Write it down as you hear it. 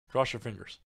Cross your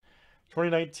fingers.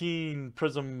 2019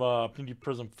 Prizm, Panini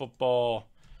Prizm Football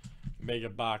Mega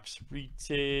Box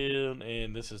Retail.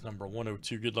 And this is number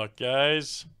 102. Good luck,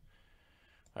 guys.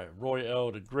 All right, Roy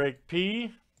L. to Greg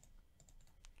P.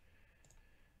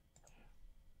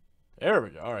 There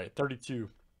we go. All right, 32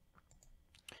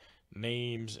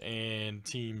 names and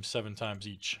teams 7 times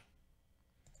each.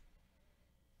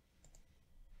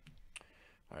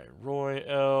 All right, Roy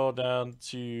L. down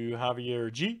to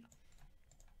Javier G.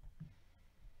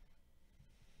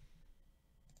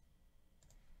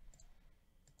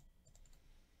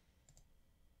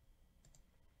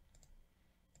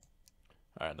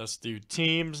 All right, let's do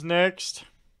teams next.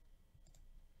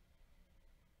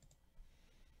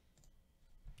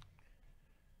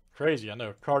 Crazy, I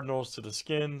know. Cardinals to the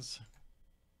Skins.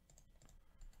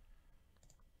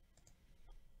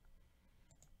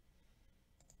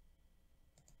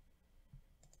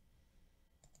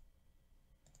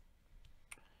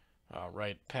 All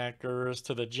right, Packers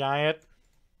to the Giant.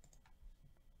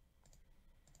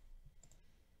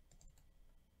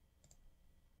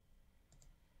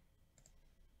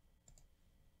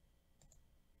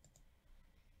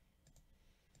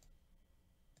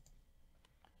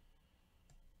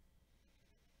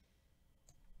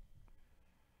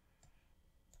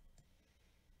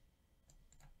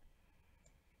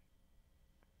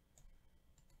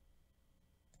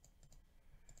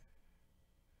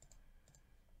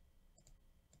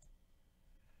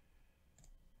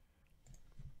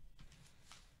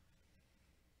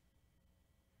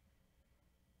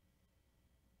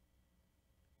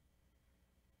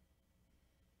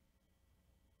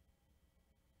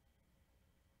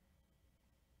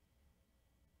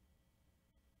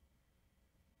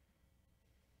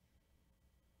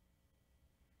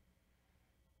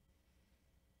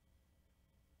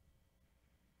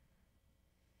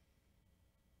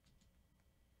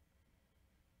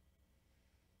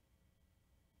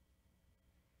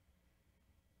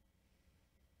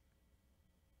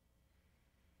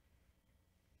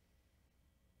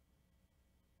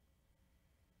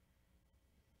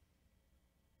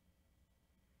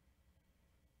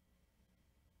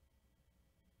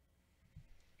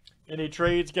 Any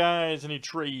trades, guys? Any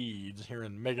trades here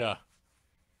in Mega?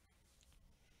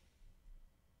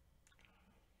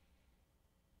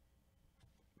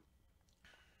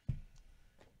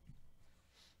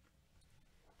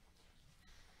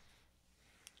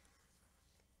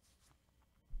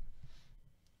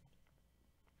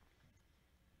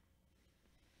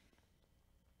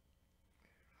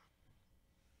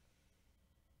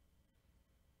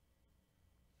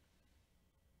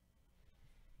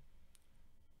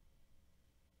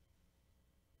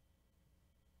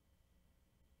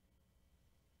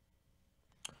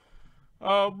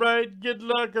 All right, good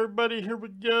luck, everybody. Here we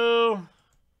go.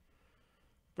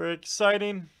 Very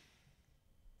exciting.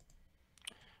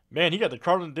 Man, he got the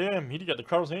Cardinals. Damn, he got the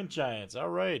Cardinals and Giants. All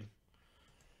right,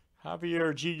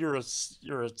 Javier G, you're a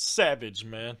savage,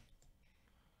 man.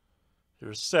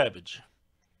 You're a savage.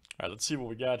 All right, let's see what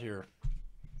we got here.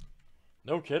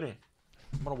 No kidding.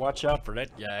 I'm gonna watch out for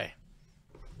that guy.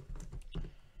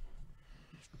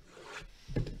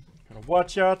 Gonna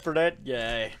watch out for that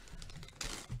guy.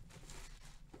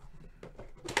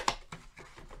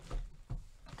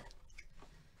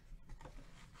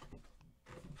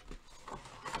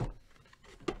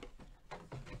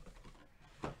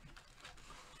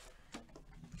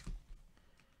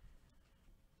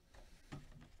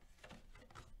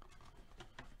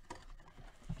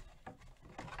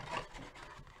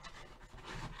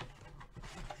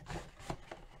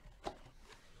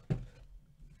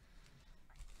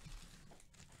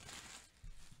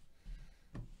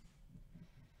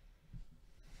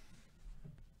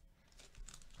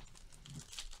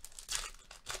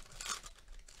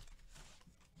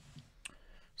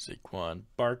 Saquon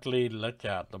Barkley, look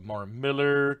out. Lamar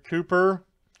Miller, Cooper.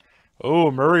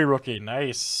 Oh, Murray rookie,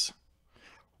 nice.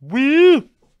 Woo!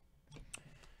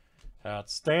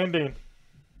 Outstanding.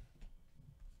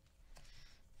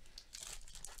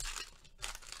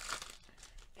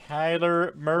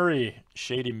 Kyler Murray,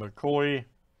 Shady McCoy,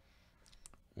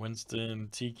 Winston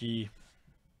Tiki.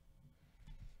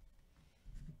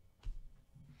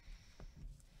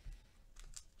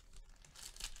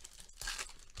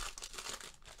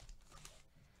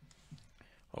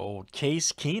 Oh,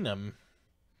 Case Keenum.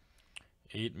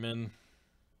 Aitman.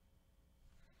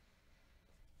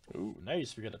 Ooh,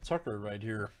 nice. We got a Tucker right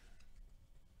here.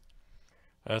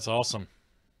 That's awesome.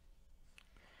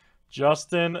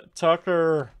 Justin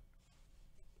Tucker.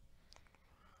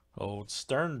 Old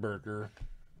Sternberger.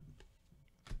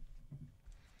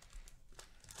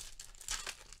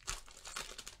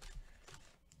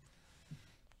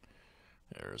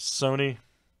 There's Sony.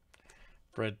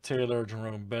 Fred Taylor,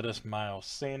 Jerome Bettis, Miles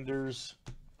Sanders.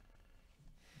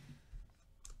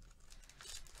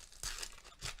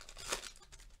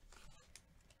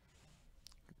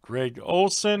 Greg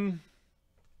Olson.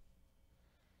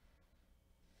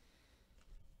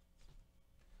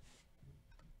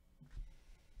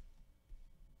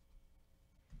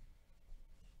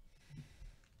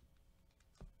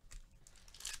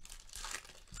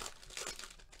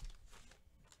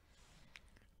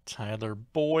 Tyler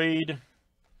Boyd.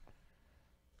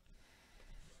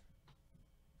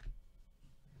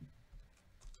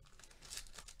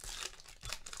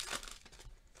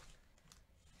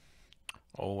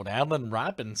 Old Allen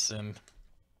Robinson.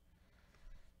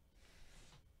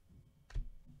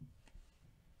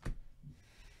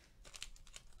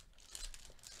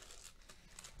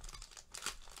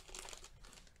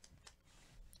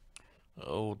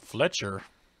 Old Fletcher.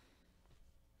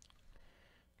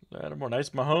 Lattimore,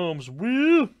 nice Mahomes.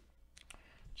 Woo!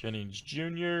 Jennings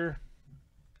Jr.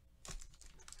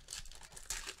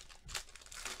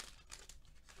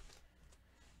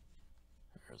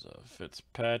 There's a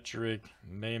Fitzpatrick,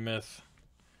 Namath.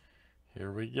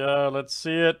 Here we go. Let's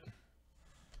see it.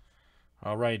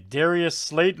 All right, Darius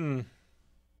Slayton.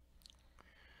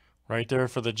 Right there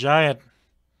for the Giant.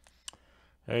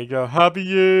 There you go.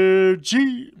 Javier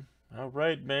G. All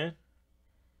right, man.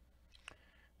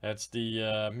 That's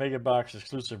the Mega Box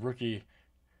exclusive rookie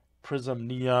Prizm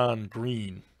Neon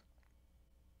Green.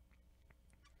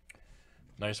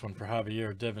 Nice one for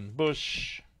Javier Devin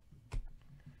Bush.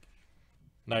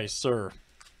 Nice, sir.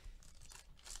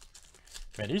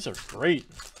 Man, these are great.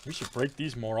 We should break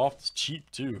these more often. It's cheap,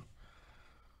 too.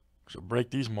 We should break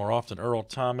these more often. Earl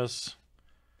Thomas.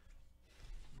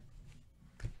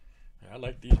 Yeah, I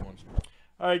like these ones.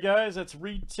 All right, guys, that's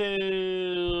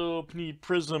retail Panini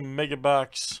Prizm Mega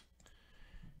Box.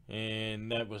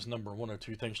 And that was number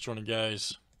 102. Thanks for joining,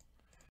 guys.